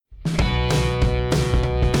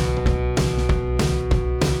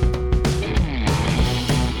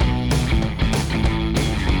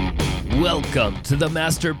Welcome to the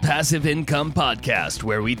Master Passive Income Podcast,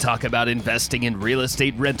 where we talk about investing in real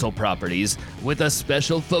estate rental properties with a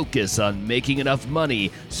special focus on making enough money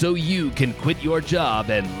so you can quit your job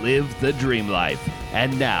and live the dream life.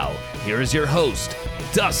 And now, here is your host,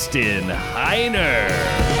 Dustin Heiner.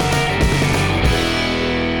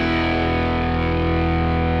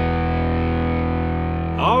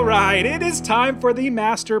 All right, it is time for the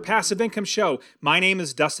Master Passive Income Show. My name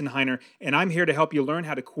is Dustin Heiner, and I'm here to help you learn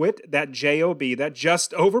how to quit that JOB, that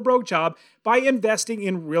just over broke job, by investing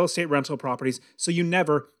in real estate rental properties so you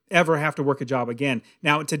never, ever have to work a job again.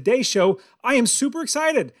 Now, in today's show, I am super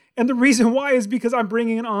excited. And the reason why is because I'm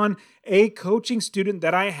bringing on a coaching student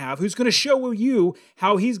that I have who's going to show you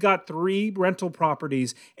how he's got 3 rental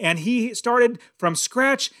properties. And he started from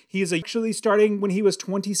scratch. He is actually starting when he was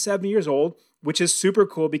 27 years old, which is super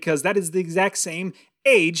cool because that is the exact same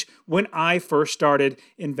age when I first started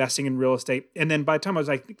investing in real estate. And then by the time I was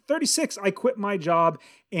like 36, I quit my job.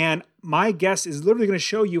 And my guest is literally going to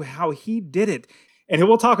show you how he did it. And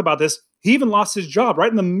we'll talk about this. He even lost his job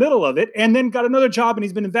right in the middle of it and then got another job, and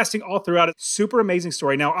he's been investing all throughout it. Super amazing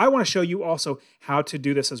story. Now, I want to show you also how to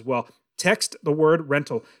do this as well. Text the word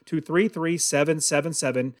rental to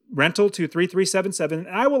 33777, rental to 33777,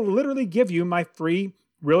 and I will literally give you my free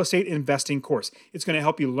real estate investing course. It's going to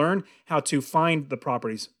help you learn how to find the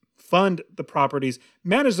properties, fund the properties,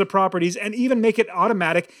 manage the properties, and even make it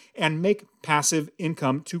automatic and make passive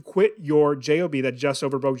income to quit your JOB, that just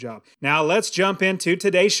over broke job. Now let's jump into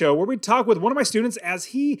today's show where we talk with one of my students as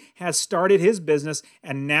he has started his business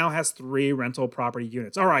and now has 3 rental property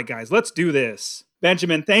units. All right, guys, let's do this.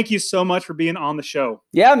 Benjamin, thank you so much for being on the show.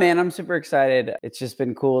 Yeah, man, I'm super excited. It's just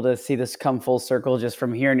been cool to see this come full circle just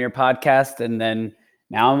from hearing your podcast, and then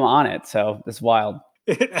now I'm on it. So it's wild.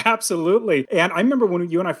 Absolutely. And I remember when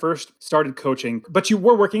you and I first started coaching, but you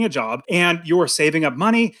were working a job and you were saving up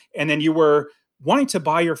money, and then you were wanting to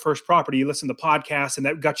buy your first property. You listened to podcasts and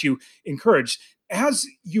that got you encouraged. As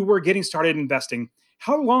you were getting started investing,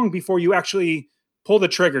 how long before you actually pull the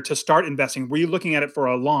trigger to start investing? Were you looking at it for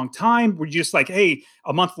a long time? Were you just like, hey,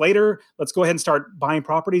 a month later, let's go ahead and start buying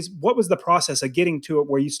properties? What was the process of getting to it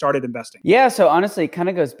where you started investing? Yeah. So honestly, it kind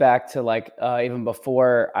of goes back to like even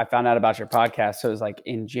before I found out about your podcast. So it was like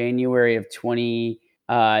in January of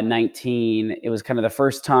 2019, it was kind of the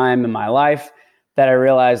first time in my life that I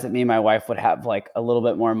realized that me and my wife would have like a little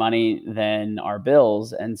bit more money than our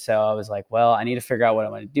bills. And so I was like, well, I need to figure out what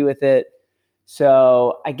I'm going to do with it.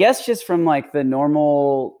 So I guess just from like the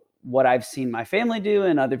normal, what I've seen my family do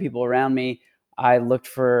and other people around me, I looked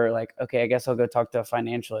for like, okay, I guess I'll go talk to a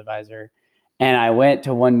financial advisor. And I went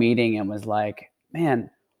to one meeting and was like, man,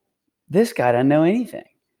 this guy doesn't know anything.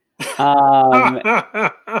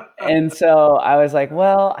 And so I was like,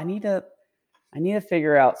 well, I need to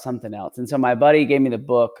figure out something else. And so my buddy gave me the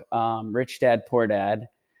book, Rich Dad, Poor Dad.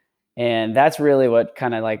 And that's really what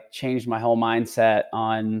kind of like changed my whole mindset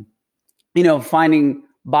on,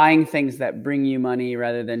 buying things that bring you money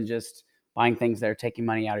rather than just buying things that are taking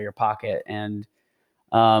money out of your pocket. And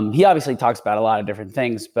he obviously talks about a lot of different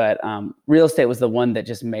things, but real estate was the one that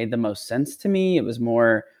just made the most sense to me. It was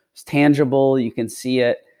tangible. You can see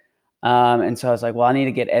it. And so I was like, well, I need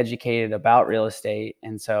to get educated about real estate.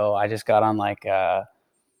 And so I just got on like, I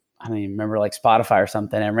don't even remember, like Spotify or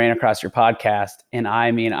something, and ran across your podcast. And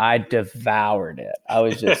I devoured it. I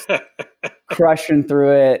was just crushing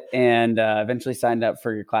through it, and eventually signed up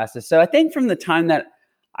for your classes. So I think from the time that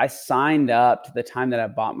I signed up to the time that I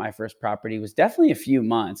bought my first property was definitely a few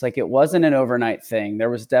months. Like it wasn't an overnight thing. There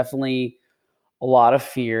was definitely a lot of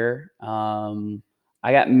fear. I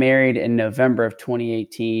got married in November of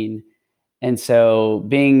 2018. And so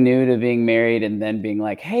being new to being married and then being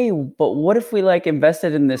like, hey, but what if we like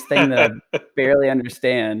invested in this thing that I barely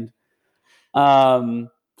understand?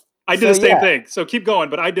 I did the same thing. So keep going.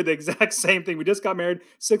 But I did the exact same thing. We just got married.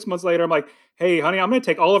 6 months later, I'm like, hey, honey, I'm going to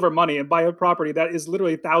take all of our money and buy a property that is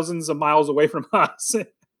literally thousands of miles away from us.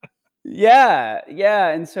 Yeah.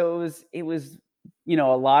 And so it was, a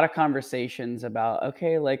lot of conversations about,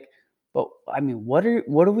 okay, like, but I mean, what are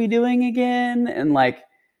we doing again? And like,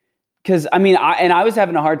 because I was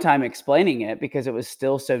having a hard time explaining it because it was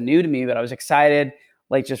still so new to me, but I was excited,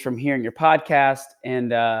 like just from hearing your podcast.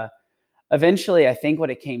 And eventually, I think what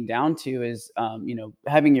it came down to is,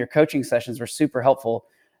 having your coaching sessions were super helpful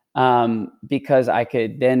because I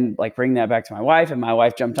could then like bring that back to my wife, and my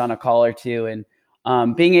wife jumped on a call or two, and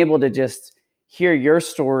being able to just hear your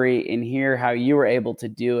story and hear how you were able to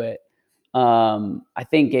do it. I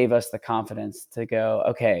think gave us the confidence to go,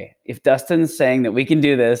 okay, if Dustin's saying that we can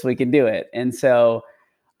do this, we can do it. And so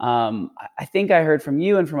I think I heard from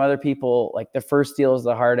you and from other people, like the first deal is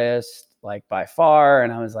the hardest. like by far.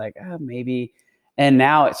 And I was like, oh, maybe. And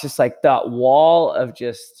now it's just like that wall of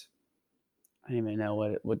just, I don't even know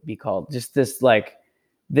what it would be called. Just this like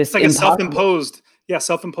It's like a self-imposed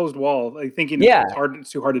wall. Like thinking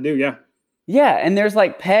it's too hard to do. Yeah. Yeah. And there's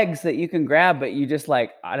like pegs that you can grab, but you just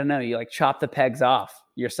like, I don't know, you like chop the pegs off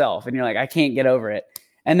yourself and you're like, I can't get over it.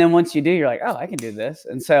 And then once you do, you're like, oh, I can do this.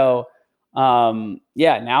 And so,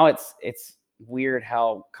 now it's weird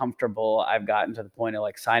how comfortable I've gotten to the point of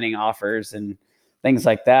like signing offers and things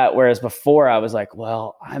like that. Whereas before I was like,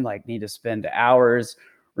 well, I'm like need to spend hours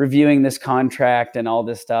reviewing this contract and all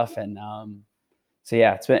this stuff. And,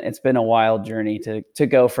 it's been a wild journey to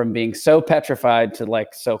go from being so petrified to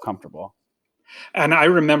like so comfortable. And I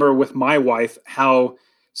remember with my wife how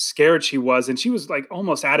scared she was, and she was like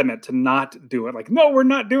almost adamant to not do it. Like, no, we're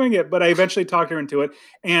not doing it. But I eventually talked her into it.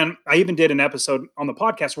 And I even did an episode on the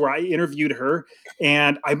podcast where I interviewed her.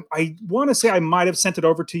 And I want to say I might have sent it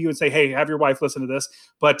over to you and say, hey, have your wife listen to this.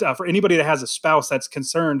 But for anybody that has a spouse that's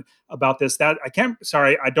concerned about this, I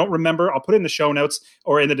don't remember. I'll put it in the show notes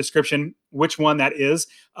or in the description which one that is.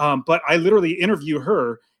 But I literally interview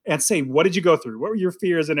her and say, what did you go through? What were your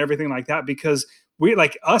fears and everything like that? Because we,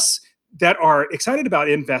 like us that are excited about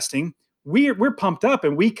investing, we're pumped up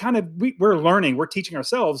and we're learning, we're teaching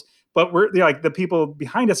ourselves, but we're like the people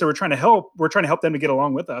behind us that we're trying to help them to get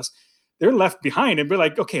along with us. They're left behind and we're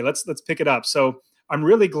like, okay, let's pick it up. So I'm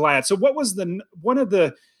really glad. So what was one of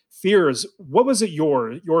the fears? What was it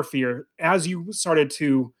your fear as you started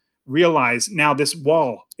to realize now this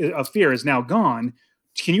wall of fear is now gone?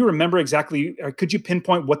 Can you remember exactly, or could you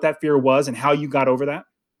pinpoint what that fear was and how you got over that?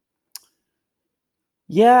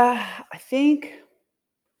 Yeah,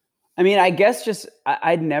 I guess just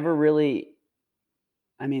I'd never really,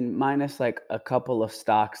 minus like a couple of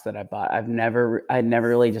stocks that I bought, I'd never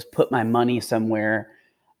really just put my money somewhere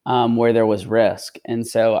where there was risk. And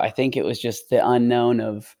so I think it was just the unknown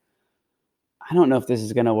of, I don't know if this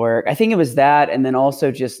is going to work. I think it was that. And then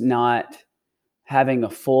also just not having a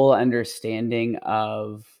full understanding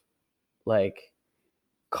of like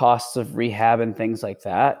costs of rehab and things like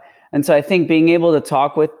that. And so I think being able to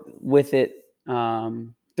talk with it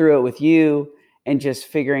through it with you and just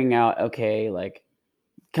figuring out, okay, like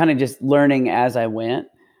kind of just learning as I went.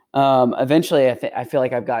 Eventually, I feel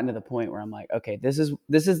like I've gotten to the point where I'm like, okay, this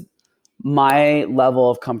is my level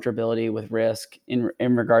of comfortability with risk in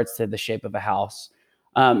regards to the shape of a house.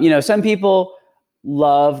 Some people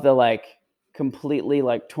love the like completely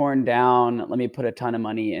like torn down, let me put a ton of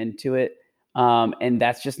money into it. And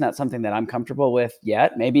that's just not something that I'm comfortable with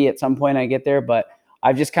yet. Maybe at some point I get there, but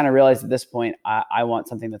I've just kind of realized at this point, I want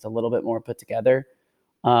something that's a little bit more put together.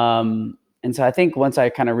 And so I think once I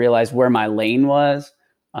kind of realized where my lane was,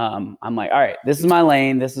 I'm like, all right, this is my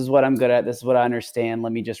lane. This is what I'm good at. This is what I understand.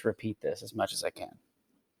 Let me just repeat this as much as I can.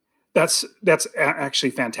 That's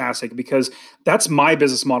actually fantastic because that's my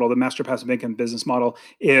business model. The Master Passive Income business model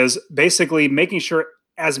is basically making sure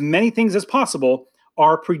as many things as possible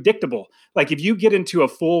are predictable. Like if you get into a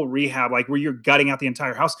full rehab, like where you're gutting out the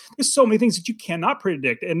entire house, there's so many things that you cannot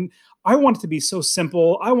predict. And I want it to be so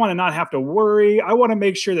simple. I want to not have to worry. I want to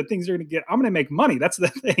make sure that things are I'm going to make money. That's the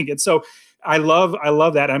thing. And so I love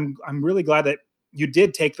that. I'm really glad that you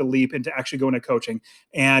did take the leap into actually going to coaching.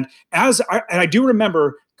 And I do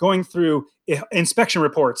remember going through inspection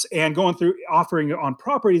reports and going through offering on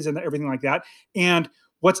properties and everything like that. And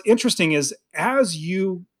what's interesting is as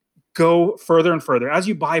you go further and further, as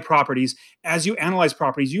you buy properties, as you analyze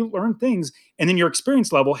properties, you learn things, and then your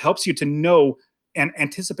experience level helps you to know and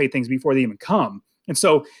anticipate things before they even come. And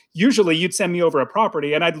so usually you'd send me over a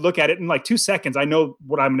property and I'd look at it in like 2 seconds. I know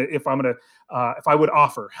what if I would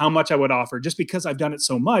offer, how much I would offer, just because I've done it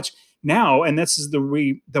so much now. And this is the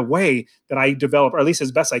way that I develop, or at least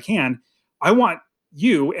as best I can. I want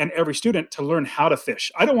you and every student to learn how to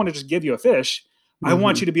fish. I don't want to just give you a fish. Mm-hmm. I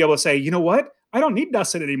want you to be able to say, you know what? I don't need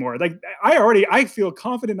Dustin anymore. Like I feel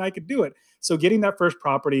confident I could do it. So getting that first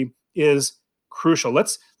property is crucial.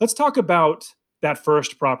 Let's talk about that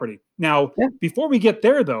first property. Now, Before we get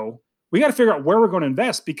there though, we got to figure out where we're going to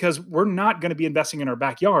invest because we're not going to be investing in our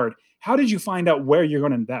backyard. How did you find out where you're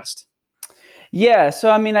going to invest? Yeah. So,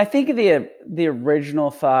 I think the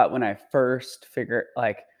original thought when I first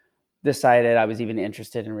decided I was even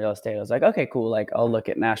interested in real estate, I was like, okay, cool. Like I'll look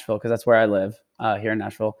at Nashville because that's where I live here in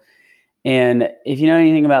Nashville. And if you know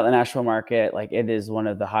anything about the Nashville market, like it is one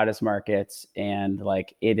of the hottest markets and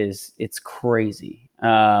like it's crazy.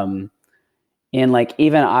 And like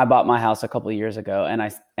even I bought my house a couple of years ago and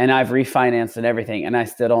I've refinanced and everything and I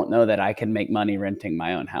still don't know that I can make money renting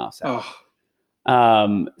my own house out.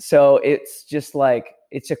 So it's just like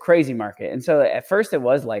it's a crazy market. And so at first it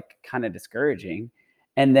was like kind of discouraging.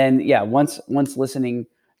 And then, yeah, once listening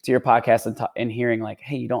to your podcast and hearing like,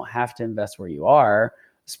 hey, you don't have to invest where you are,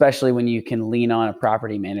 especially when you can lean on a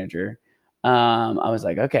property manager. I was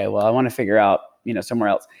like, okay, well, I want to figure out, somewhere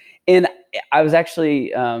else. And I was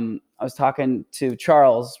actually, I was talking to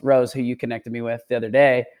Charles Rose, who you connected me with the other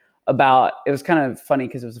day, about, it was kind of funny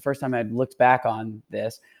because it was the first time I'd looked back on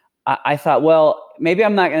this. I thought, well, maybe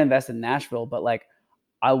I'm not going to invest in Nashville, but like,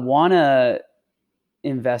 I want to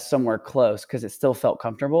invest somewhere close because it still felt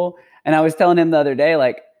comfortable. And I was telling him the other day,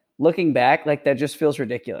 like, looking back, like that just feels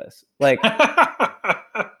ridiculous. Like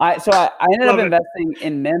I ended up investing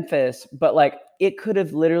in Memphis, but like it could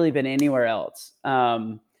have literally been anywhere else.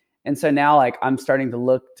 And so now like I'm starting to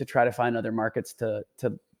look to try to find other markets to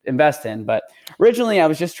invest in. But originally I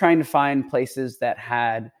was just trying to find places that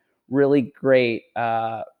had really great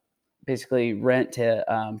basically rent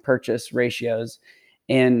to purchase ratios,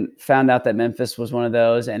 and found out that Memphis was one of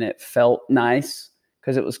those, and it felt nice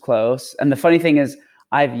because it was close. And the funny thing is,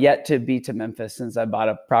 I've yet to be to Memphis since I bought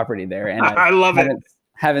a property there, and I love it.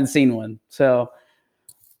 Haven't seen one. So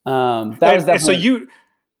that was definitely.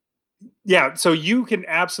 So you can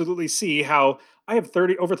absolutely see how I have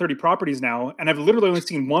over 30 properties now, and I've literally only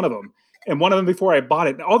seen one of them. And one of them before I bought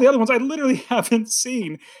it. All the other ones I literally haven't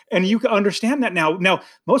seen. And you can understand that now. Now,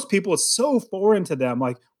 most people, it's so foreign to them.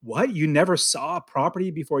 Like, what? You never saw a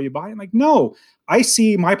property before you buy it? I'm like, no, I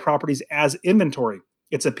see my properties as inventory.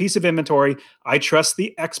 It's a piece of inventory. I trust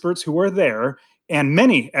the experts who are there, and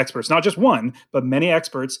many experts, not just one, but many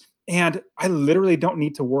experts. And I literally don't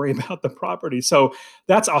need to worry about the property. So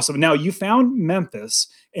that's awesome. Now you found Memphis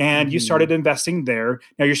and you started investing there.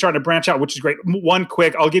 Now you're starting to branch out, which is great.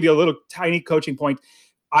 I'll give you a little tiny coaching point.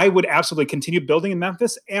 I would absolutely continue building in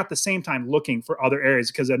Memphis at the same time looking for other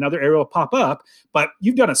areas, because another area will pop up. But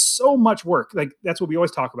you've done so much work. Like that's what we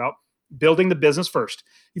always talk about. Building the business first.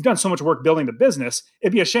 You've done so much work building the business.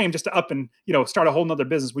 It'd be a shame just to up and start a whole nother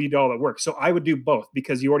business where you do all that work. So I would do both,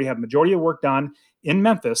 because you already have majority of work done in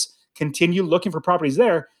Memphis. Continue looking for properties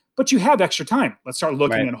there, but you have extra time. Let's start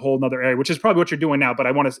looking in a whole nother area, which is probably what you're doing now. But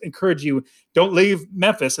I want to encourage you: don't leave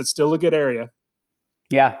Memphis. It's still a good area.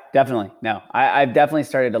 Yeah, definitely. No, I've definitely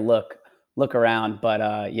started to look around, but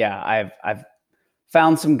I've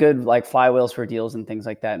found some good like flywheels for deals and things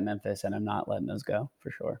like that in Memphis, and I'm not letting those go for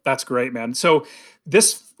sure. That's great, man. So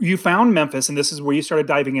you found Memphis, and this is where you started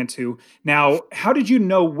diving into. Now, how did you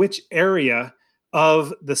know which area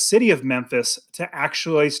of the city of Memphis to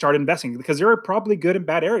actually start investing? Because there are probably good and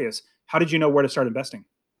bad areas. How did you know where to start investing?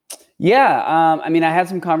 Yeah. I had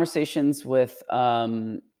some conversations with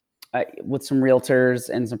some realtors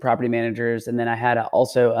and some property managers. And then I had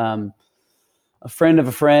also a friend of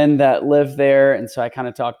a friend that lived there. And so I kind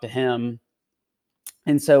of talked to him.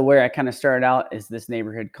 And so where I kind of started out is this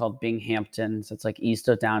neighborhood called Binghampton. So it's like east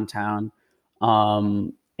of downtown.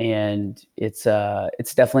 And it's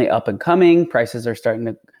definitely up and coming. Prices are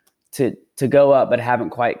starting to go up, but haven't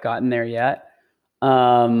quite gotten there yet.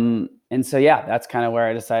 And so, yeah, that's kind of where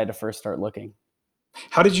I decided to first start looking.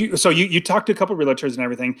 How did you, so you talked to a couple of realtors and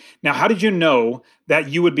everything. Now, how did you know that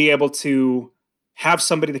you would be able to have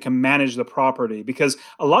somebody that can manage the property? Because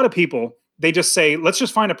a lot of people, they just say, let's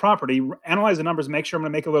just find a property, analyze the numbers, make sure I'm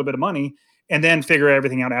going to make a little bit of money, and then figure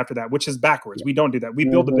everything out after that, which is backwards. We don't do that. We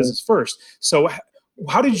build the business first. So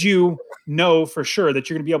how did you know for sure that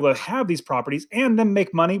you're going to be able to have these properties and then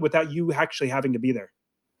make money without you actually having to be there?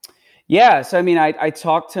 Yeah. So, I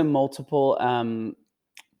talked to multiple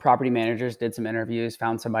property managers, did some interviews,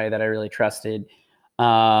 found somebody that I really trusted.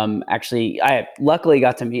 Actually, I luckily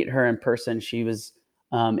got to meet her in person. She was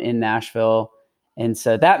in Nashville. And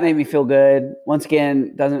so that made me feel good. Once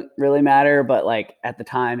again, doesn't really matter, but like at the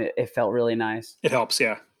time it felt really nice. It helps.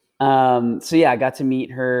 Yeah. So yeah, I got to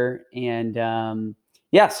meet her, and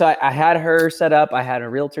so I had her set up. I had a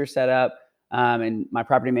realtor set up, and my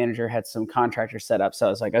property manager had some contractors set up. So I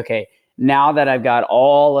was like, okay, now that I've got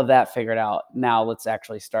all of that figured out, now let's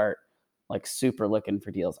actually start like super looking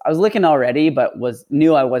for deals. I was looking already, but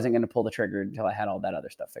knew I wasn't going to pull the trigger until I had all that other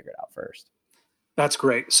stuff figured out first. That's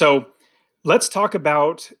great. So let's talk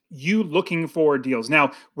about you looking for deals.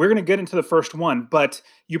 Now, we're going to get into the first one, but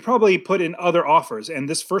you probably put in other offers, and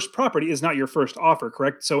this first property is not your first offer,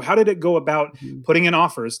 correct? So how did it go about putting in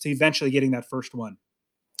offers to eventually getting that first one?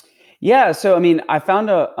 Yeah. So, I found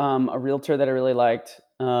a realtor that I really liked.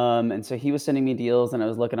 And so he was sending me deals, and I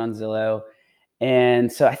was looking on Zillow.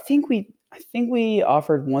 And so I think we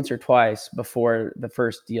offered once or twice before the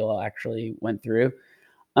first deal actually went through.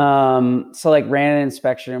 So like ran an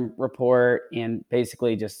inspection report and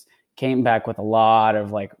basically just came back with a lot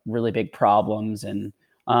of like really big problems. And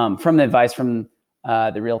from the advice from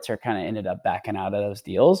the realtor, kind of ended up backing out of those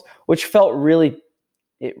deals, which felt really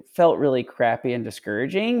it felt really crappy and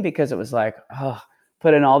discouraging because it was like, oh,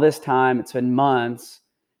 put in all this time. It's been months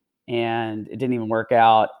and it didn't even work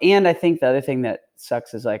out. And I think the other thing that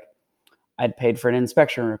sucks is like I'd paid for an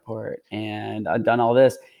inspection report and I'd done all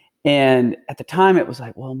this. And at the time it was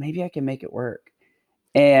like, well, maybe I can make it work.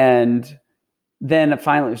 And then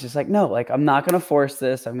finally it was just like, no, like I'm not going to force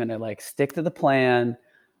this. I'm going to like stick to the plan.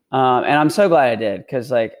 And I'm so glad I did,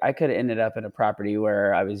 because like I could have ended up in a property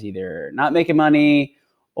where I was either not making money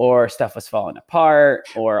or stuff was falling apart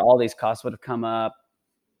or all these costs would have come up.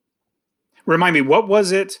 Remind me, what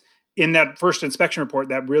was it in that first inspection report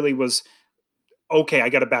that really was, okay, I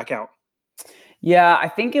got to back out? Yeah, I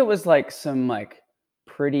think it was like some like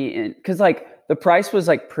because like the price was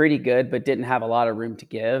like pretty good, but didn't have a lot of room to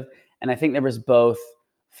give. And I think there was both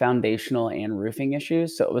foundational and roofing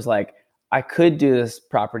issues. So it was like, I could do this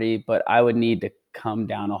property, but I would need to come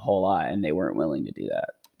down a whole lot. And they weren't willing to do that.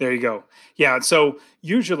 There you go. Yeah. So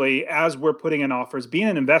usually as we're putting in offers, being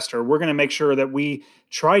an investor, we're going to make sure that we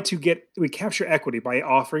we capture equity by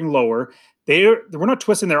offering lower. We're not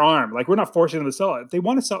twisting their arm. Like, we're not forcing them to sell it. If they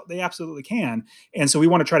want to sell, they absolutely can. And so we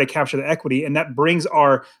want to try to capture the equity, and that brings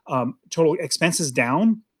our total expenses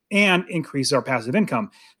down and increase our passive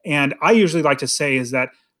income. And I usually like to say is that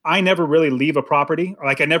I never really leave a property.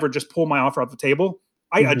 Like, I never just pull my offer off the table.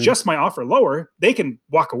 I adjust my offer lower. They can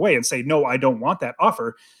walk away and say, no, I don't want that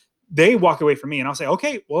offer. They walk away from me and I'll say,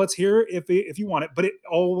 okay, well, it's here if you want it. But it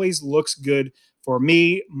always looks good for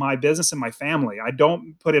me, my business, and my family. I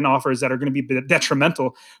don't put in offers that are going to be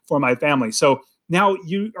detrimental for my family. So now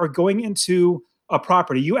you are going into a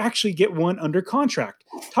property. You actually get one under contract.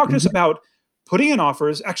 Talk to us about putting in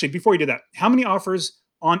offers. Actually, before you do that, how many offers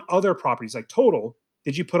on other properties, like total,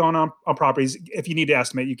 did you put on properties? If you need to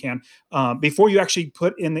estimate, you can, before you actually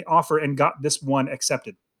put in the offer and got this one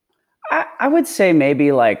accepted? I would say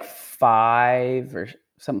maybe like 5 or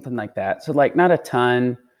something like that. So like not a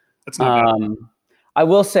ton. That's not bad. I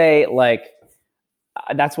will say, like,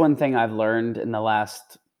 that's one thing I've learned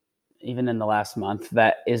even in the last month,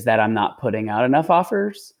 that I'm not putting out enough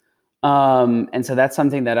offers. And so that's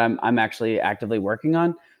something that I'm actually actively working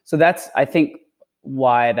on. So that's, I think,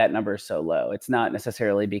 why that number is so low. It's not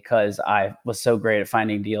necessarily because I was so great at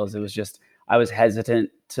finding deals. It was just, I was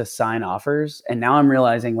hesitant to sign offers. And now I'm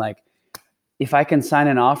realizing, like, if I can sign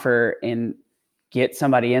an offer and get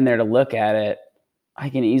somebody in there to look at it, I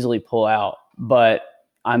can easily pull out. But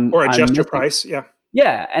or adjust your price. Yeah.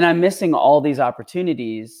 Yeah. And I'm missing all these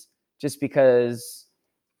opportunities just because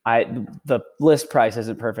the list price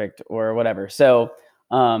isn't perfect or whatever. So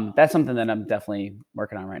that's something that I'm definitely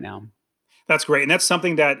working on right now. That's great. And that's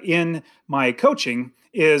something that in my coaching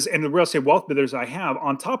and the real estate wealth builders I have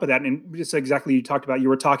on top of that. And just exactly, you talked about, you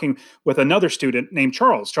were talking with another student named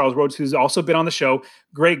Charles Rhodes, who's also been on the show.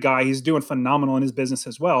 Great guy. He's doing phenomenal in his business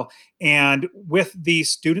as well. And with the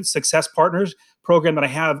Student Success Partners program that I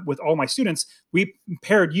have with all my students, I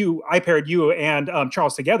paired you and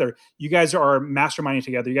Charles together. You guys are masterminding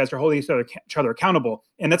together. You guys are holding each other accountable.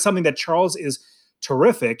 And that's something that Charles is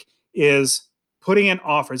terrific, is putting in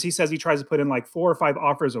offers. He says he tries to put in like 4 or 5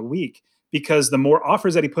 offers a week, because the more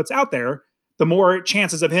offers that he puts out there, the more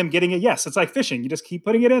chances of him getting a yes. It's like fishing. You just keep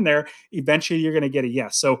putting it in there. Eventually you're going to get a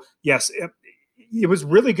yes. So yes, it was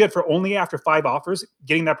really good for only after 5 offers,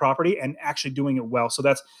 getting that property and actually doing it well. So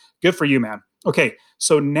that's good for you, man. Okay.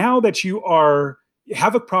 So now that you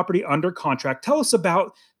have a property under contract, tell us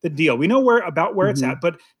about the deal. We know where it's at,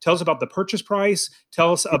 but tell us about the purchase price.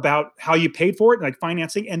 Tell us about how you paid for it, like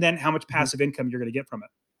financing, and then how much passive income you're going to get from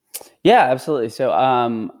it. Yeah, absolutely.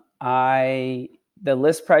 So the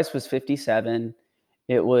list price was 57.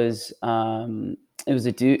 It was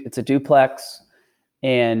it's a duplex,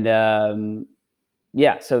 and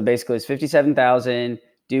so basically it's 57,000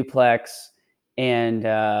 duplex, and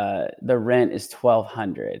the rent is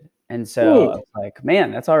 1,200. And so I was like,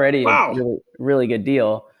 man, that's already a really, really good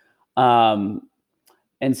deal.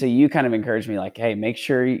 And so you kind of encouraged me, like, hey, make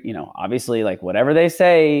sure, obviously, like, whatever they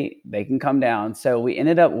say, they can come down. So we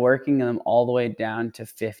ended up working them all the way down to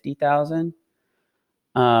 50,000.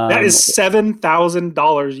 That is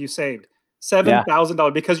 $7,000 you saved.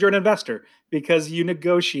 $7,000 because you're an investor, because you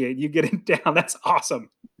negotiate, you get it down. That's awesome.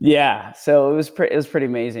 Yeah. So it was pretty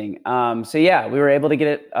amazing. So yeah, we were able to get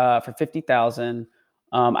it for 50,000.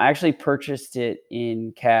 I actually purchased it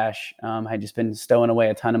in cash. I had just been stowing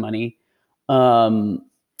away a ton of money.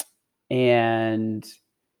 And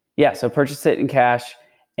yeah, so purchased it in cash.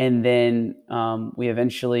 And then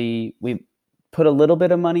we put a little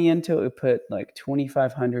bit of money into it. We put like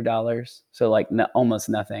 $2,500. So like almost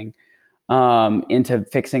nothing into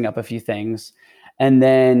fixing up a few things. and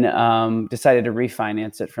then decided to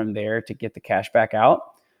refinance it from there to get the cash back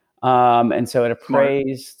out. And so it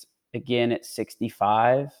appraised again at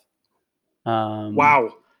 65.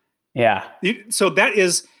 Wow. Yeah. So that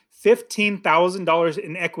is $15,000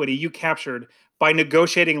 in equity you captured by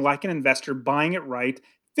negotiating like an investor, buying it right.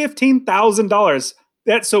 $15,000.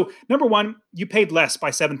 So number one, you paid less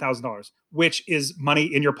by $7,000, which is money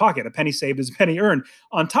in your pocket. A penny saved is a penny earned.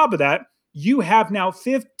 On top of that, you have now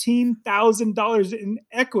 $15,000 in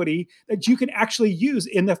equity that you can actually use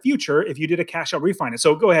in the future if you did a cash out refinance.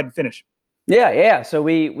 So go ahead and finish. Yeah. So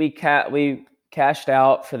we cashed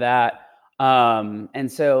out for that. And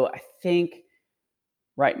so I think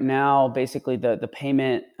right now, basically the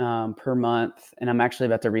payment per month, and I'm actually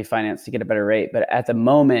about to refinance to get a better rate, but at the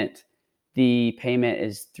moment, the payment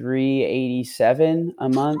is $387 a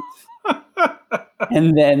month.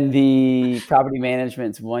 And then the property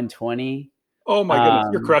management's $120. Oh my goodness,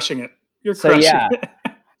 you're crushing it. It.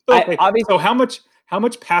 Okay. So how much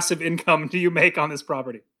passive income do you make on this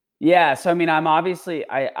property? Yeah. So I mean, I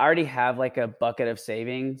already have like a bucket of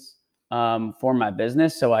savings for my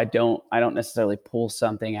business. So I don't necessarily pull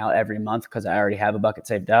something out every month because I already have a bucket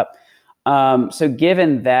saved up. So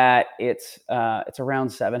given that it's around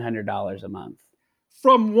 $700 a month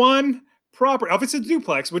from one property. Obviously, it's a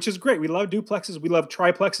duplex, which is great. We love duplexes. We love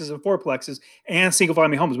triplexes and fourplexes and single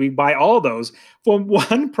family homes. We buy all those from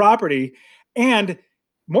one property. And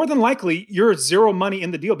more than likely, you're zero money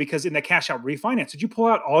in the deal because in the cash out refinance, did you pull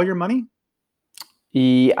out all your money?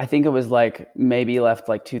 I think it was like maybe left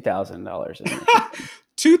like $2,000.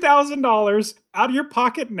 $2,000 out of your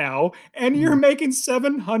pocket now, and you're making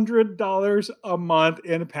 $700 a month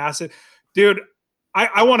in passive. Dude,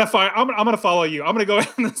 I want to I'm going to follow you. I'm going to go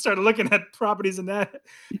ahead and start looking at properties and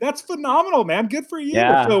that's phenomenal, man. Good for you.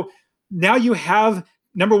 Yeah. So now you have,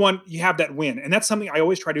 number one, you have that win. And that's something I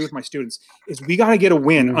always try to do with my students is we got to get a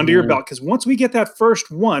win under your belt. Because once we get that first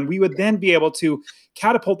one, we would then be able to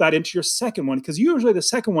catapult that into your second one. Because usually the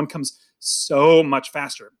second one comes so much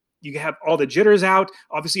faster. You have all the jitters out.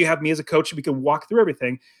 Obviously, you have me as a coach. We can walk through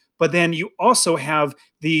everything. But then you also have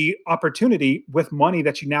the opportunity with money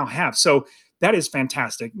that you now have. So that is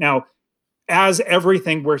fantastic. Now, as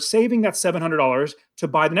everything, we're saving that $700 to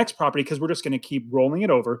buy the next property because we're just going to keep rolling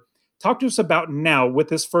it over. Talk to us about now with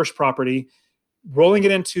this first property, rolling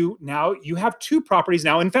it into now you have two properties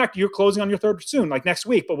now. In fact, you're closing on your third soon, like next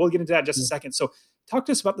week, but we'll get into that in just a second. So talk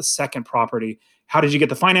to us about the second property. How did you get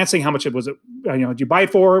the financing? How much was it? Did you buy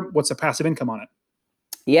it for? What's the passive income on it?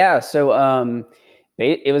 Yeah. So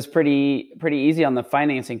it was pretty easy on the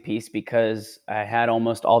financing piece because I had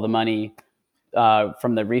almost all the money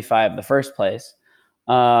from the refi of the first place.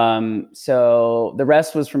 So the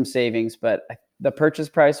rest was from savings, but the purchase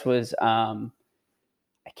price was, I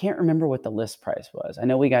can't remember what the list price was. I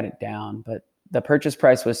know we got it down, but the purchase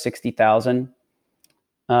price was $60,000.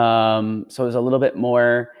 So it was a little bit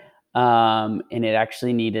more, and it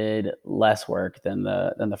actually needed less work than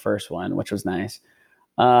the first one, which was nice.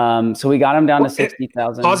 So we got them down to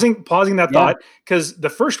 60,000. Pausing that thought, because the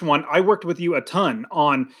first one, I worked with you a ton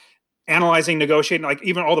on analyzing, negotiating, like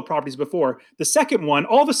even all the properties before. The second one,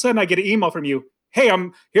 all of a sudden I get an email from you. Hey,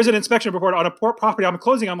 here's an inspection report on a property I'm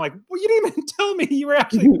closing. I'm like, well, you didn't even tell me you were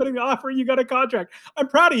actually putting an offer. You got a contract. I'm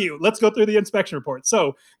proud of you. Let's go through the inspection report.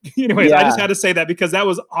 So anyways, I just had to say that because that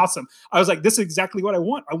was awesome. I was like, this is exactly what I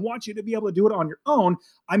want. I want you to be able to do it on your own.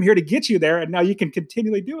 I'm here to get you there. And now you can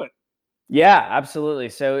continually do it. Yeah, absolutely.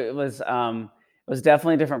 So it was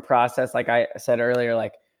definitely a different process. Like I said earlier,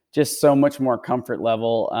 like just so much more comfort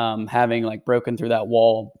level, having like broken through that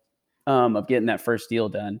wall, of getting that first deal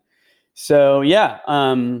done. So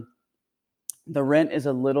the rent is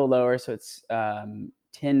a little lower. So it's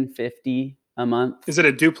 $1,050 a month. Is it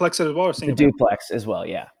a duplex as well? Or a duplex as well.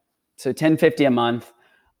 Yeah. So $1,050 a month.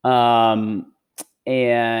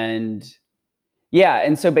 And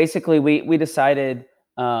so basically we decided,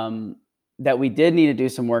 that we did need to do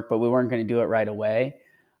some work, but we weren't going to do it right away.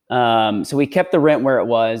 So we kept the rent where it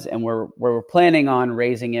was, and we're planning on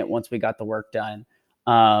raising it once we got the work done.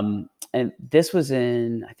 And this was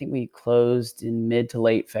I think we closed in mid to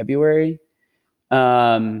late February.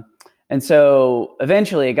 And so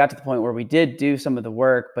eventually it got to the point where we did do some of the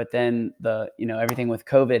work, but then everything with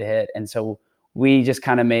COVID hit. And so we just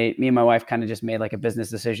me and my wife kind of just made like a business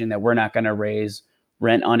decision that we're not going to raise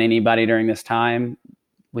rent on anybody during this time.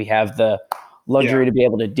 We have the luxury to be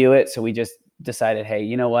able to do it. So we just decided, hey,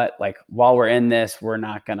 you know what? Like while we're in this, we're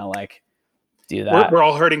not going to like do that. We're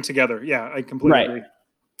all hurting together. Yeah, I completely agree.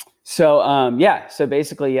 So, so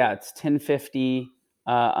basically, it's $1,050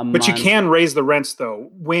 a month. But you can raise the rents though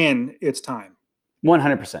when it's time.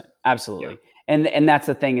 100%. Absolutely. And that's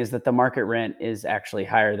the thing, is that the market rent is actually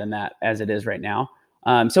higher than that as it is right now.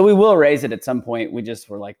 So we will raise it at some point. We just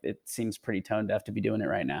were like, it seems pretty tone deaf to be doing it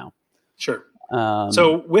right now. Sure.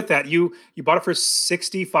 So with that, you bought it for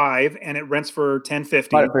 65 and it rents for 1050.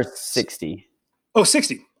 Bought it for 60. Oh,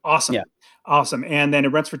 60. Awesome. Yeah. Awesome. And then it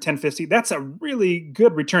rents for 1050. That's a really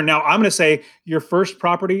good return. Now I'm going to say your first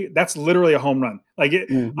property, that's literally a home run. Like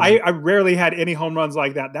I rarely had any home runs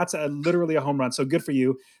like that. That's literally a home run. So good for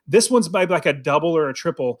you. This one's maybe like a double or a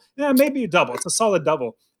triple. Yeah, maybe a double. It's a solid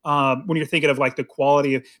double. When you're thinking of like the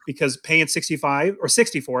quality of, because paying 65 or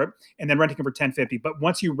 60 for it and then renting it for 1050. But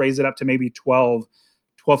once you raise it up to maybe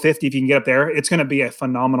 1250, if you can get up there, it's going to be a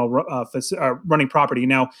phenomenal running property.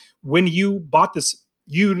 Now, when you bought this,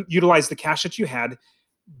 you utilized the cash that you had.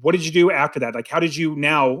 What did you do after that? Like, how did you,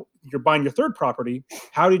 now you're buying your third property,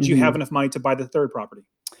 how did you have enough money to buy the third property?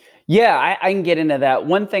 Yeah, I can get into that.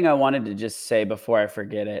 One thing I wanted to just say before I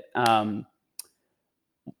forget it.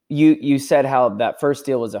 You said how that first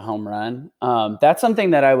deal was a home run. That's something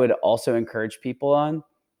that I would also encourage people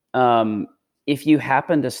on. If you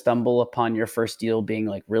happen to stumble upon your first deal being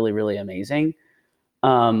like really, really amazing,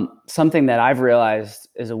 something that I've realized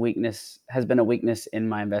has been a weakness in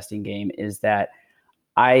my investing game, is that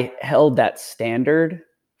I held that standard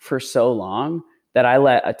for so long that I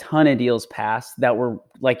let a ton of deals pass that were,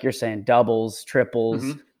 like you're saying, doubles, triples,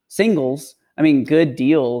 singles. I mean, good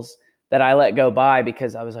deals that I let go by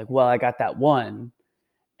because I was like, well, I got that one.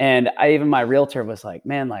 And even my realtor was like,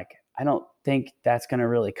 man, like, I don't think that's going to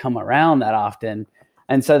really come around that often.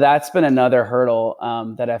 And so that's been another hurdle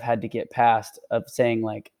that I've had to get past, of saying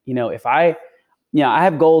like, if I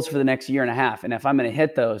have goals for the next year and a half, and if I'm going to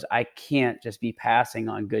hit those, I can't just be passing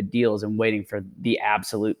on good deals and waiting for the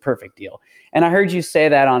absolute perfect deal. And I heard you say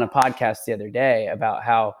that on a podcast the other day about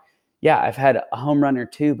how, yeah, I've had a home run or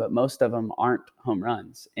two, but most of them aren't home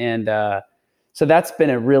runs. And so that's been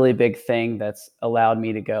a really big thing that's allowed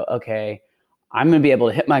me to go, okay, I'm going to be able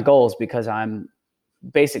to hit my goals because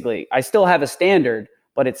I still have a standard,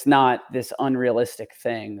 but it's not this unrealistic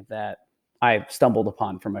thing that I stumbled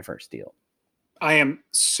upon for my first deal. I am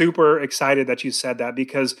super excited that you said that,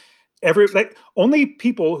 because only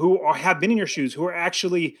people who have been in your shoes, who are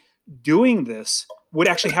actually doing this, would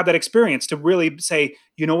actually have that experience to really say,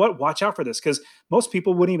 you know what, watch out for this, because most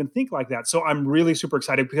people wouldn't even think like that. So I'm really super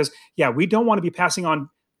excited because, yeah, we don't want to be passing on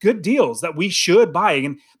good deals that we should buy.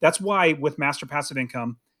 And that's why with Master Passive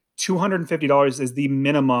Income, $250 is the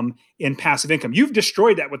minimum in passive income. You've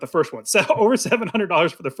destroyed that with the first one. So over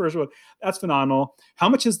 $700 for the first one. That's phenomenal. How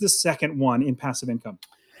much is the second one in passive income?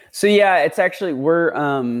 So yeah, it's actually, we're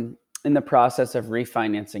in the process of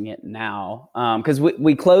refinancing it now, because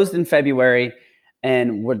we closed in February.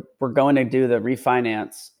 And we're going to do the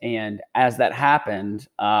refinance. And as that happened,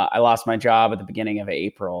 I lost my job at the beginning of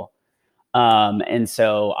April. And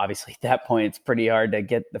so obviously at that point, it's pretty hard to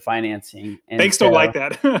get the financing. And banks don't like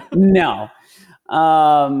that. No.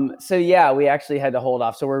 So yeah, we actually had to hold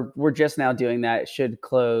off. So we're just now doing that. It should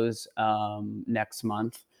close next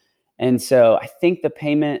month. And so I think the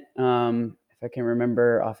payment, if I can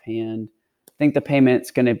remember offhand, I think the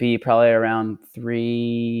payment's going to be probably around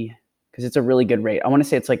because it's a really good rate. I want to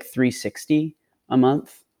say it's like $360 a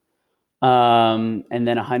month. And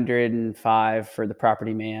then $105 for the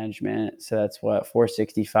property management. So that's what,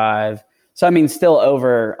 $465. So I mean, still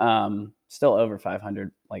over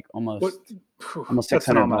 500, like almost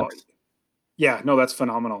 $600. Yeah, no, that's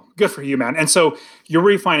phenomenal. Good for you, man. And so you're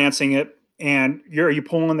refinancing it, and are you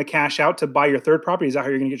pulling the cash out to buy your third property? Is that how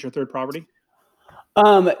you're going to get your third property?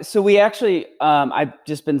 So we actually,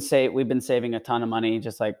 we've been saving a ton of money,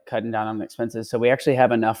 just like cutting down on expenses. So we actually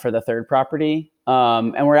have enough for the third property.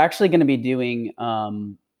 And we're actually going to be doing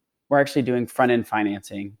front end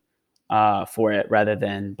financing, for it rather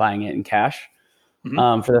than buying it in cash,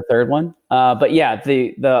 for the third one. But yeah,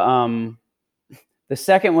 the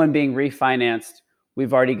second one being refinanced,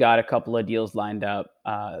 we've already got a couple of deals lined up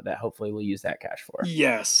that hopefully we'll use that cash for.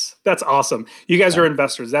 Yes, that's awesome. You guys are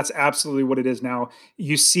investors. That's absolutely what it is now.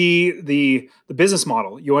 You see the business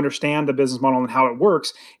model. You understand the business model and how it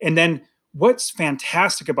works. And then what's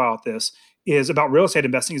fantastic about this is about real estate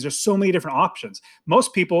investing is there's so many different options.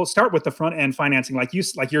 Most people start with the front end financing like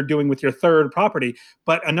you're doing with your third property.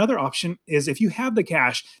 But another option is if you have the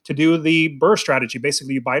cash to do the BRRRR strategy.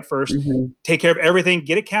 Basically, you buy it first, take care of everything,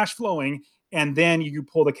 get it cash flowing, and then you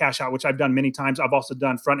pull the cash out, which I've done many times. I've also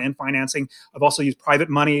done front-end financing. I've also used private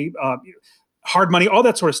money, hard money, all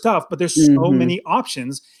that sort of stuff. But there's so many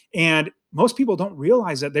options. And most people don't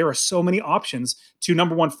realize that there are so many options to,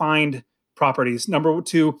 number one, find properties. Number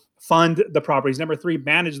two, fund the properties. Number three,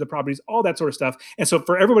 manage the properties, all that sort of stuff. And so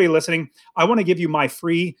for everybody listening, I want to give you my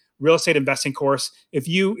free real estate investing course. If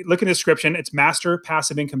you look in the description, it's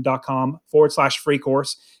masterpassiveincome.com/free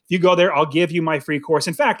course. If you go there, I'll give you my free course.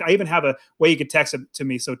 In fact, I even have a way you could text it to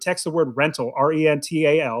me. So text the word rental,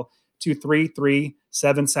 RENTAL, to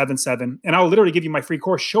 33777. And I'll literally give you my free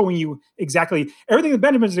course showing you exactly everything that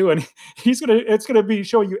Benjamin's doing. It's going to be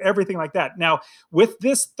showing you everything like that. Now, with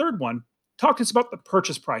this third one, talk to us about the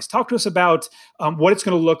purchase price. Talk to us about what it's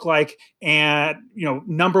going to look like and,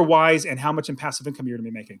 number wise and how much in passive income you're going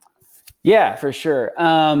to be making. Yeah, for sure.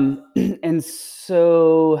 And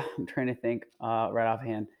so I'm trying to think right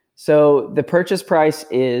offhand. So the purchase price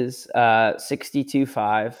is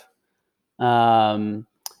 $62,500.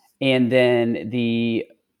 And then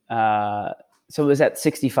so it was at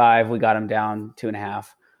 65. We got them down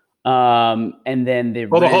 2.5. And then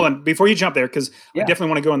hold on. Before you jump there, because I definitely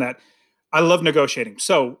want to go on that. I love negotiating.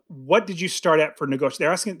 So what did you start at for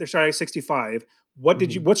negotiating? They're starting at 65.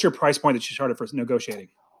 What's your price point that you started for negotiating?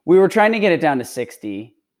 We were trying to get it down to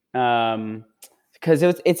 60 because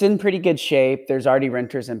it's in pretty good shape. There's already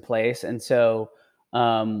renters in place. And so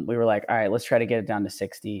we were like, all right, let's try to get it down to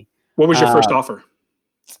 60. What was your first offer?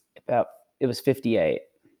 It was 58.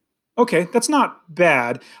 Okay, that's not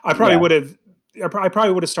bad. I probably would have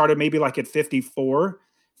started maybe like at 54,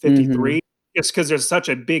 53, just because there's such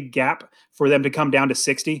a big gap for them to come down to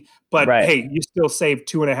 60. But hey, you still save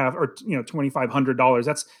 $2.5 or $2,500.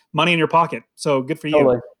 That's money in your pocket. So good for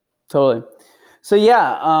you. Totally. So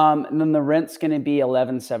and then the rent's going to be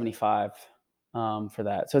 $1,175 for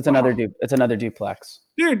that. So it's another duplex.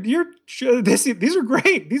 Dude, these are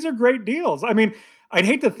great. These are great deals. I mean, I'd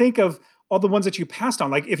hate to think of all the ones that you passed on.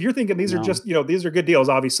 Like if you're thinking these are just, these are good deals,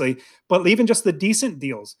 obviously, but even just the decent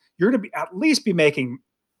deals, you're going to at least be making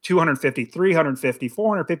 $250, $350,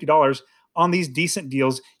 $450 on these decent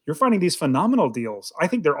deals. You're finding these phenomenal deals. I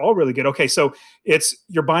think they're all really good. Okay. So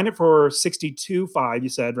you're buying it for $62,500, you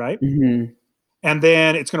said, right? Mm-hmm. And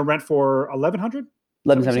then it's going to rent for $1,100?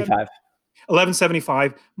 $1,175.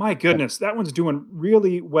 $1,175. My goodness, that one's doing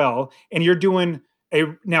really well. And you're doing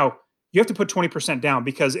now you have to put 20% down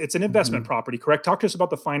because it's an investment property, correct? Talk to us about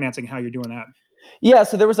the financing, how you're doing that. Yeah.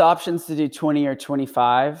 So there was options to do 20 or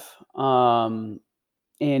 25. And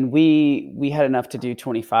we had enough to do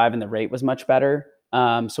 25 and the rate was much better.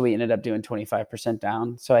 So we ended up doing 25%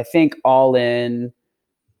 down. So I think all in,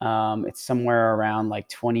 it's somewhere around like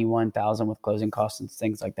 21,000 with closing costs and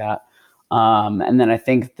things like that. And then I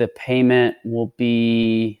think the payment will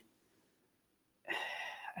be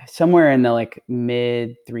somewhere in the like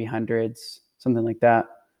mid 300s, something like that.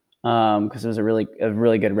 Cause it was a really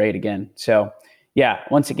good rate again. So yeah,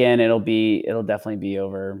 once again, it'll definitely be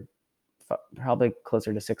over probably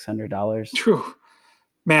closer to $600. True.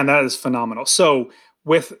 Man, that is phenomenal. So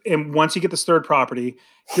once you get this third property,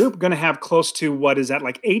 you're going to have close to what is that,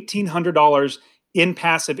 like $1,800 in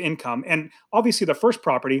passive income. And obviously the first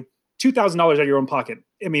property, $2,000 out of your own pocket.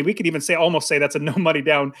 I mean, we could even almost say that's a no money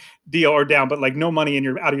down deal but like no money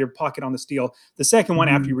out of your pocket on this deal. The second one,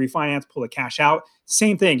 after you refinance, pull the cash out,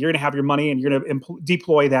 same thing. You're going to have your money and you're going to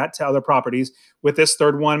deploy that to other properties. With this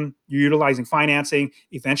third one, you're utilizing financing.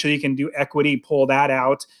 Eventually you can do equity, pull that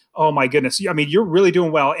out. Oh my goodness. I mean, you're really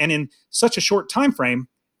doing well. And in such a short time frame,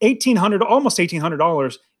 almost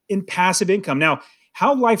 $1,800 in passive income. Now,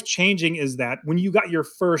 how life-changing is that when you got your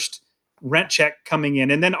first rent check coming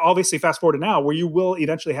in, and then obviously fast forward to now where you will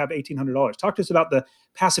eventually have $1,800. Talk to us about the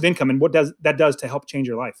passive income and what that does to help change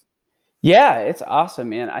your life. Yeah, it's awesome,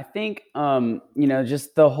 man. I think,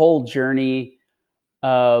 just the whole journey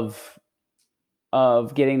of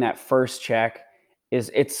getting that first check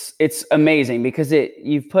it's amazing because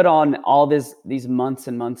you've put on all these months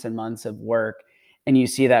and months and months of work and you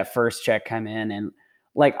see that first check come in and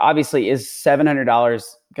like, obviously, is $700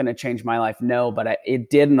 going to change my life? No, but it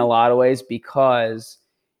did in a lot of ways because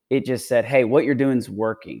it just said, hey, what you're doing is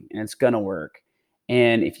working and it's going to work.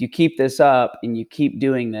 And if you keep this up and you keep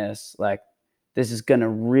doing this, like this is going to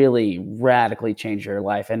really radically change your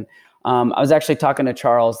life. And I was actually talking to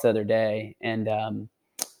Charles the other day and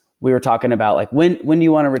we were talking about like, when do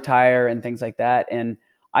you want to retire and things like that. And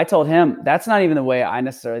I told him, that's not even the way I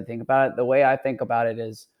necessarily think about it. The way I think about it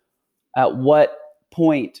is at what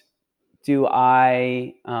point can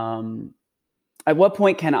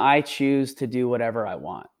I choose to do whatever I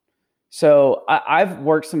want? So I've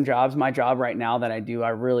worked some jobs. My job right now that I do, I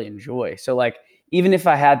really enjoy. So like, even if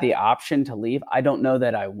I had the option to leave, I don't know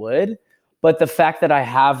that I would, but the fact that I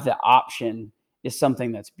have the option is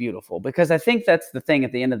something that's beautiful because I think that's the thing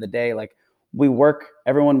at the end of the day, like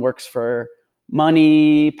everyone works for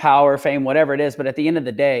money, power, fame, whatever it is. But at the end of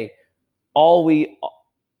the day, all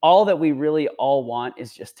that we really all want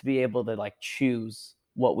is just to be able to like choose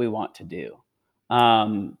what we want to do.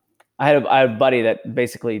 I had a buddy that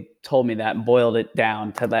basically told me that and boiled it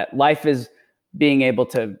down to that life is being able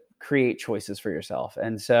to create choices for yourself.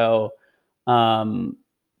 And so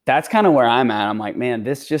that's kind of where I'm at. I'm like, man,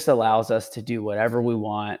 this just allows us to do whatever we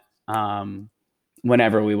want,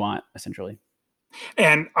 whenever we want, essentially.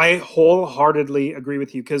 And I wholeheartedly agree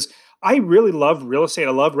with you because I really love real estate.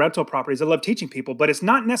 I love rental properties. I love teaching people, but it's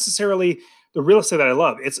not necessarily the real estate that I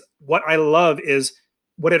love. It's what I love is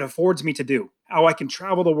what it affords me to do, how I can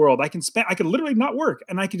travel the world. I can literally not work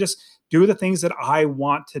and I can just do the things that I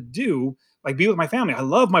want to do, like be with my family. I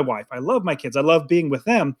love my wife. I love my kids. I love being with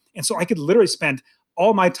them. And so I could literally spend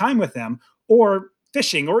all my time with them or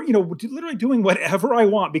fishing or, literally doing whatever I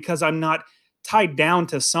want because I'm not tied down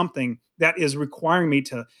to something that is requiring me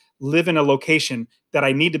to live in a location that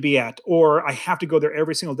I need to be at, or I have to go there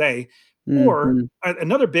every single day. Or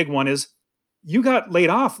another big one is you got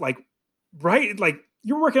laid off, right? Like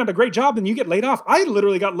you're working at a great job and you get laid off. I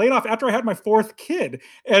literally got laid off after I had my fourth kid.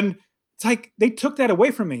 And it's like, they took that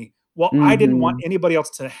away from me. Well, I didn't want anybody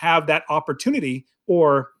else to have that opportunity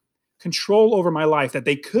or control over my life that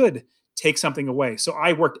they could take something away. So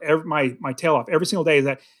I worked my tail off every single day.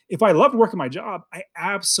 That if I loved working my job, I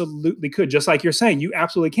absolutely could. Just like you're saying, you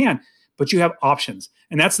absolutely can, but you have options.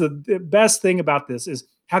 And that's the best thing about this is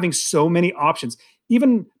having so many options,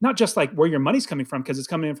 even not just like where your money's coming from, because it's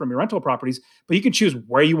coming in from your rental properties, but you can choose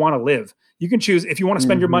where you want to live. You can choose if you want to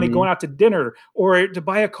spend your money going out to dinner or to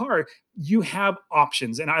buy a car, you have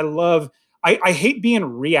options. And I hate being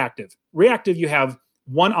reactive. Reactive, you have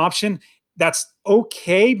one option that's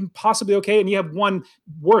okay, possibly okay, and you have one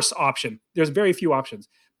worse option. There's very few options.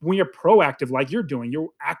 When you're proactive, like you're doing, you're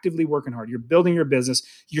actively working hard, you're building your business,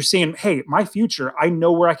 you're saying, hey, my future, I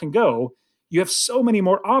know where I can go. You have so many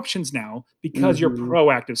more options now because you're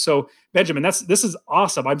proactive. So Benjamin, this is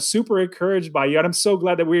awesome. I'm super encouraged by you. And I'm so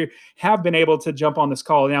glad that we have been able to jump on this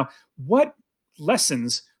call. Now, what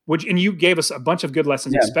lessons and you gave us a bunch of good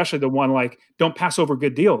lessons, especially the one like, don't pass over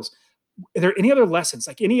good deals. Are there any other lessons,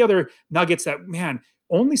 like any other nuggets that, man,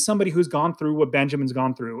 only somebody who's gone through what Benjamin's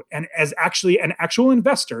gone through and as actually an actual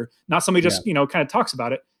investor, not somebody just, kind of talks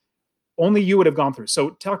about it, only you would have gone through.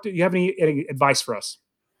 So you have any advice for us?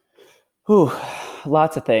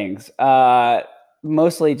 Lots of things.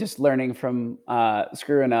 Mostly just learning from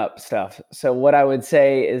screwing up stuff. So what I would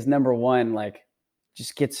say is number one, like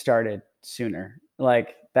just get started sooner.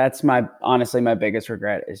 Like that's honestly my biggest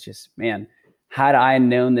regret is just, man, had I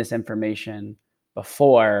known this information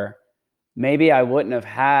before, maybe I wouldn't have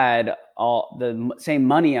had all the same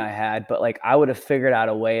money I had, but like I would have figured out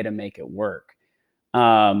a way to make it work.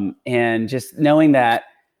 And just knowing that,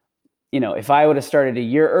 if I would have started a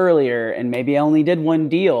year earlier and maybe I only did one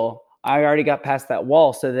deal, I already got past that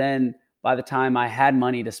wall. So then by the time I had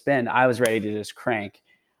money to spend, I was ready to just crank.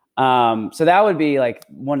 So that would be like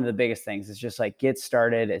one of the biggest things is just like get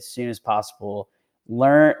started as soon as possible.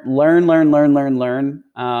 Learn.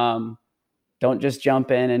 Don't just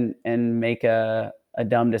jump in and make a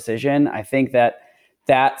dumb decision. I think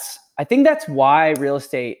that's why real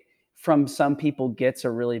estate from some people gets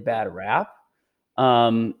a really bad rap.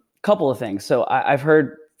 Couple of things. So I've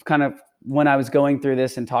heard kind of when I was going through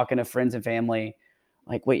this and talking to friends and family,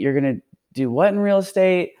 like, wait, you're going to do what in real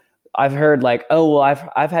estate? I've heard like, oh, well,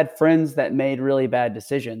 I've had friends that made really bad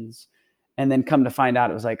decisions and then come to find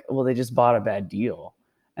out it was like, well, they just bought a bad deal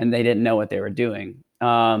and they didn't know what they were doing.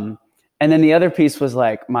 And then the other piece was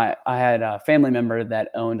like I had a family member that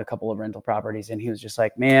owned a couple of rental properties and he was just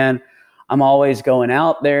like, man, I'm always going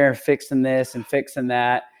out there fixing this and fixing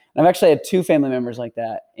that. And I've actually had two family members like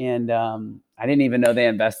that. And I didn't even know they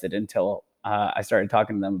invested until I started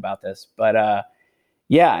talking to them about this. But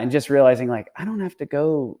and just realizing like, I don't have to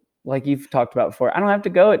go, like you've talked about before, I don't have to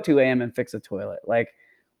go at 2 a.m. and fix a toilet. Like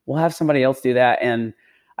we'll have somebody else do that. And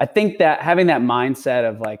I think that having that mindset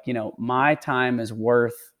of like, my time is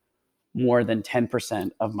worth more than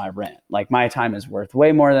 10% of my rent. Like my time is worth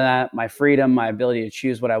way more than that. My freedom, my ability to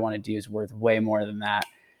choose what I want to do is worth way more than that.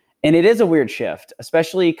 And it is a weird shift,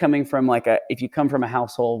 especially coming from if you come from a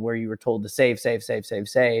household where you were told to save,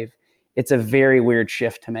 it's a very weird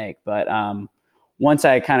shift to make. But once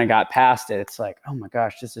I kind of got past it, it's like, oh my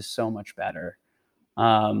gosh, this is so much better.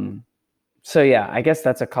 So yeah, I guess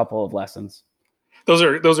that's a couple of lessons. Those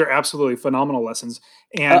are absolutely phenomenal lessons.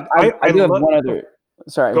 And I do have one other.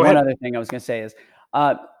 Sorry, one other thing I was going to say is,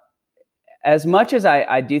 as much as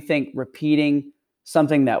I do think repeating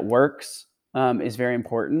something that works is very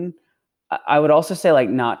important, I would also say like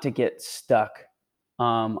not to get stuck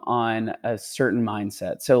on a certain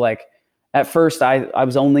mindset. So like at first I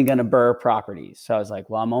was only going to BRRRR properties. So I was like,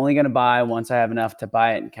 well, I'm only going to buy once I have enough to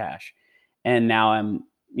buy it in cash. And now I'm,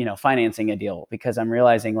 financing a deal because I'm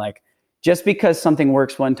realizing like just because something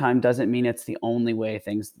works one time doesn't mean it's the only way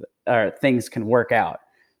things can work out.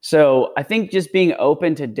 So I think just being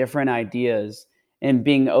open to different ideas and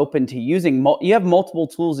being open to using, you have multiple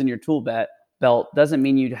tools in your tool belt doesn't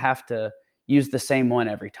mean you have to use the same one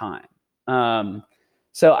every time.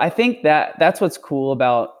 So I think that's what's cool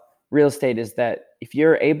about real estate is that if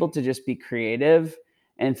you're able to just be creative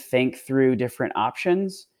and think through different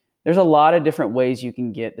options, there's a lot of different ways you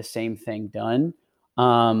can get the same thing done.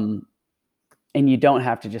 And you don't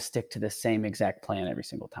have to just stick to the same exact plan every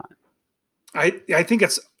single time. I think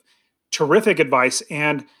it's terrific advice.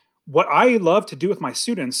 And what I love to do with my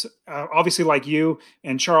students, obviously like you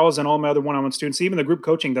and Charles and all my other one-on-one students, even the group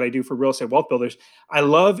coaching that I do for real estate wealth builders, I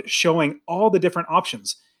love showing all the different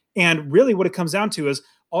options. And really what it comes down to is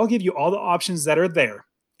I'll give you all the options that are there,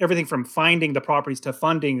 everything from finding the properties to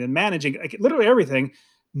funding and managing, like literally everything,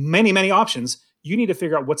 many, many options. You need to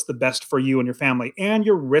figure out what's the best for you and your family and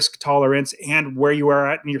your risk tolerance and where you are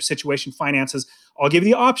at in your situation, finances. I'll give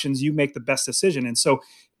you the options. You make the best decision. And so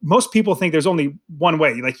most people think there's only one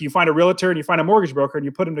way. Like you find a realtor and you find a mortgage broker and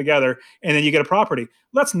you put them together and then you get a property.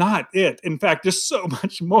 That's not it. In fact, there's so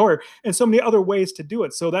much more and so many other ways to do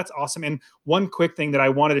it. So that's awesome. And one quick thing that I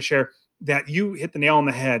wanted to share that you hit the nail on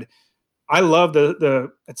the head. I love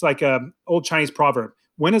it's like an old Chinese proverb.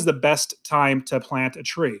 When is the best time to plant a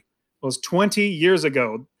tree? It was 20 years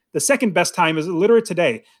ago. The second best time is literally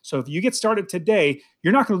today. So if you get started today,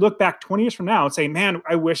 you're not going to look back 20 years from now and say, man,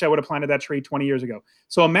 I wish I would have planted that tree 20 years ago.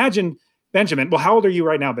 So imagine Benjamin. Well, how old are you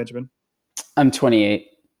right now, Benjamin? I'm 28.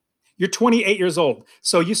 You're 28 years old.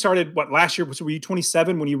 So you started last year? Were you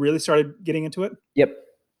 27 when you really started getting into it? Yep.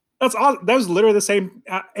 That was literally the same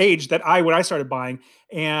age that when I started buying.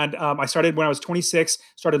 And I started when I was 26,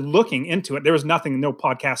 started looking into it. There was nothing, no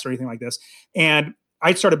podcast or anything like this. And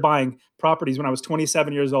I started buying properties when I was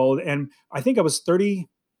 27 years old. And I think I was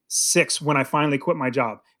 36 when I finally quit my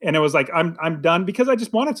job. And it was like, I'm done because I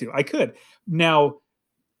just wanted to. I could. Now,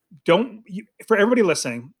 for everybody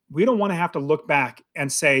listening, we don't want to have to look back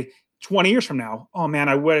and say 20 years from now, oh man,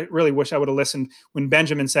 I really wish I would have listened when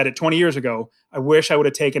Benjamin said it 20 years ago. I wish I would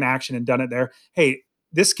have taken action and done it there. Hey,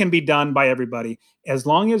 this can be done by everybody. As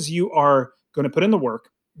long as you are going to put in the work,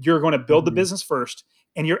 you're going to build the business first,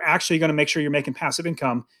 and you're actually going to make sure you're making passive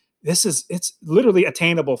income. It's literally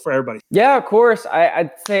attainable for everybody. Yeah, of course.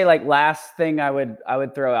 I'd say last thing I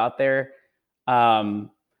would throw out there,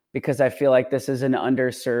 because I feel like this is an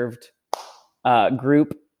underserved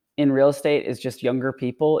group in real estate, is just younger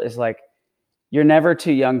people, is you're never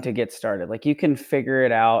too young to get started. You can figure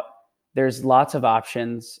it out. There's lots of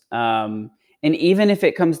options. And even if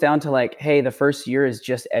it comes down to hey, the first year is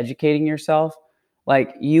just educating yourself,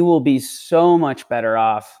 you will be so much better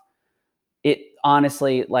off. It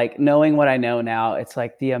honestly, knowing what I know now, it's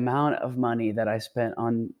the amount of money that I spent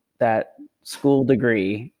on that school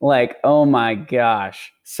degree, oh my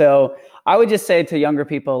gosh. So I would just say to younger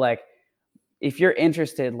people, if you're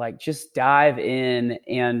interested, just dive in.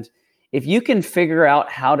 And if you can figure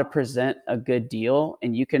out how to present a good deal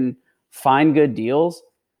and you can find good deals,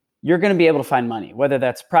 you're going to be able to find money, whether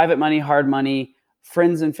that's private money, hard money,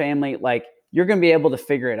 friends and family, you're going to be able to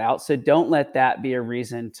figure it out. So don't let that be a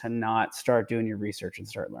reason to not start doing your research and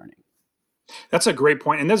start learning. That's a great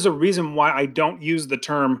point. And there's a reason why I don't use the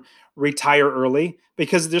term retire early,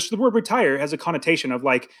 because the word retire has a connotation of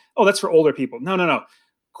oh, that's for older people. No.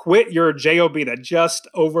 Quit your job, that just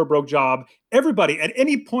over broke job. Everybody at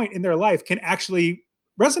any point in their life can actually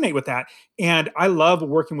resonate with that. And I love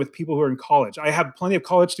working with people who are in college. I have plenty of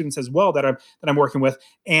college students as well that I'm working with.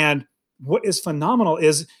 And what is phenomenal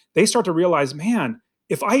is they start to realize, man,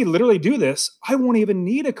 if I literally do this, I won't even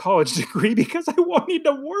need a college degree because I won't need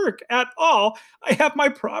to work at all. I have my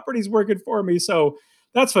properties working for me. So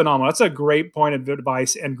that's phenomenal. That's a great point of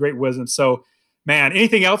advice and great wisdom. So, man,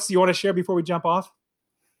 anything else you want to share before we jump off?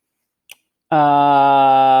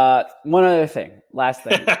 One other thing, last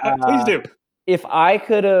thing. Please do. If I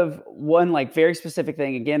could have one very specific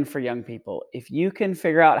thing, again, for young people, if you can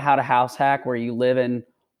figure out how to house hack where you live in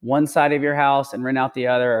one side of your house and rent out the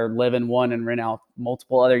other, or live in one and rent out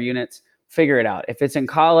multiple other units, figure it out. If it's in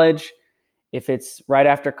college, if it's right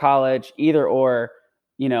after college, either or,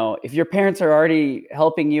 if your parents are already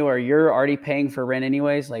helping you or you're already paying for rent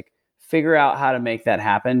anyways, figure out how to make that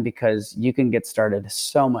happen, because you can get started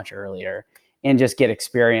so much earlier and just get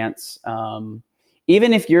experience.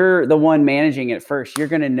 Even if you're the one managing it first, you're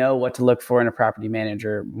going to know what to look for in a property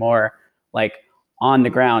manager more on the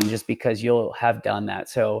ground, just because you'll have done that.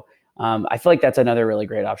 So I feel like that's another really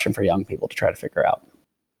great option for young people to try to figure out.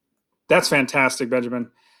 That's fantastic,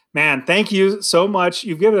 Benjamin. Man, thank you so much.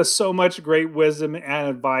 You've given us so much great wisdom and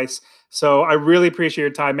advice. So I really appreciate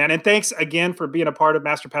your time, man. And thanks again for being a part of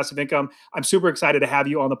Master Passive Income. I'm super excited to have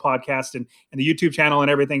you on the podcast and the YouTube channel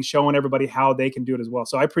and everything, showing everybody how they can do it as well.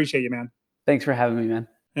 So I appreciate you, man. Thanks for having me, man.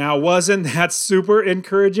 Now, wasn't that super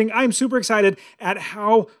encouraging? I'm super excited at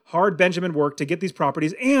how hard Benjamin worked to get these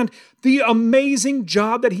properties and the amazing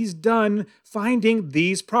job that he's done finding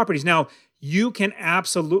these properties. Now, you can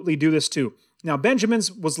absolutely do this too. Now,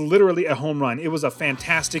 Benjamin's was literally a home run. It was a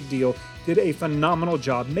fantastic deal, did a phenomenal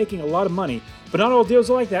job, making a lot of money. But not all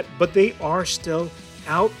deals are like that, but they are still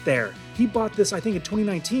out there. He bought this, I think, in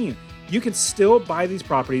 2019. You can still buy these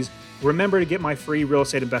properties. Remember to get my free real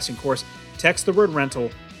estate investing course. Text the word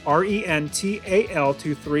rental, RENTAL,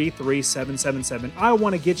 to 33777. I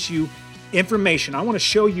want to get you information. I want to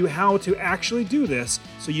show you how to actually do this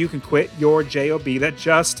so you can quit your JOB, that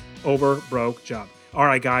just over broke job. All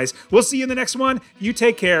right, guys, we'll see you in the next one. You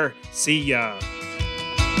take care. See ya.